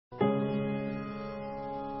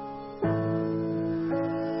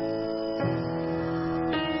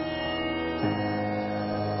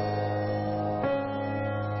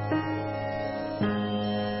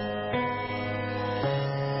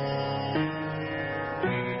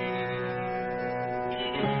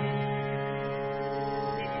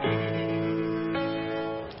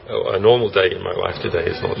a normal day in my life today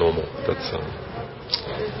is not normal. That's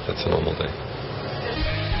a normal day.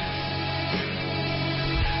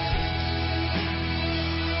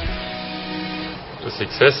 The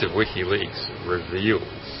success of Wikileaks reveals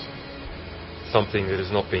something that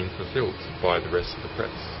has not been fulfilled by the rest of the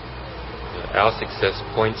press. Our success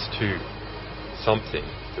points to something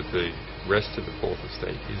that the rest of the fourth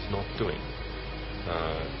estate is not doing,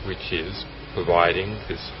 which is providing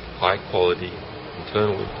this high-quality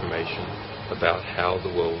internal information about how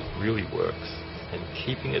the world really works and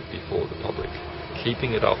keeping it before the public,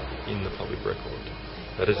 keeping it up in the public record.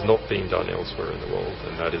 That has not been done elsewhere in the world,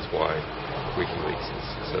 and that is why WikiLeaks is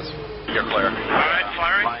successful. You're clear. All right,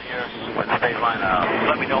 firing. Line here. With the baseline out.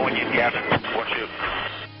 Let me know when you have it. Watch you.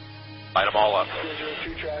 Light them all up.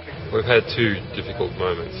 We've had two difficult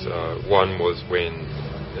moments. One was when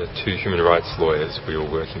two human rights lawyers we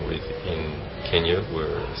were working with in Kenya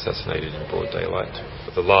were assassinated in broad daylight.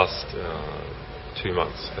 But the last 2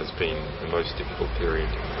 months has been the most difficult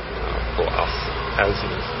period for us as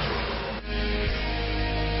an institution.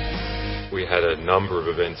 We had a number of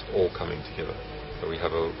events all coming together. So we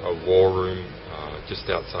have a war room just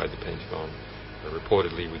outside the Pentagon,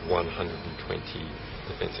 reportedly with 120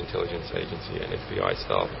 Defense Intelligence Agency and FBI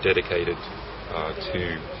staff dedicated to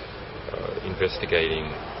investigating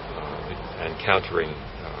and countering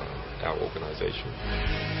our organisation.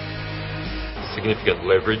 Significant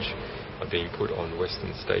leverage are being put on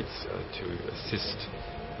Western states to assist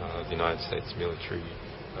the United States military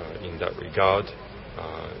in that regard.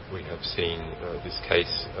 We have seen this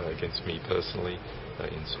case against me personally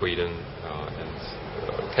in Sweden, and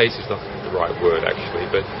case is not the right word actually,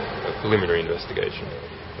 but a preliminary investigation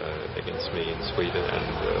against me in Sweden and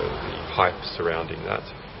the hype surrounding that.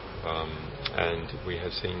 And we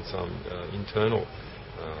have seen some internal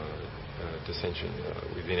dissension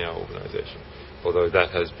within our organisation. Although that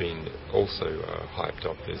has been also hyped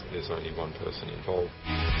up, there's only one person involved.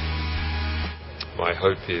 My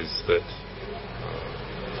hope is that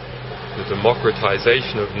the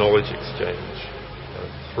democratization of knowledge exchange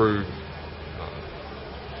through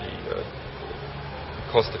the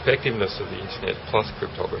cost effectiveness of the internet plus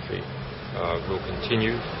cryptography will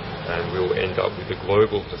continue, and we'll end up with a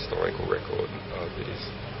global historical record that is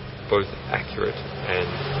both accurate and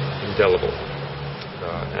indelible,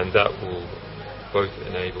 and that will both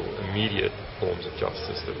enable immediate forms of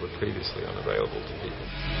justice that were previously unavailable to people.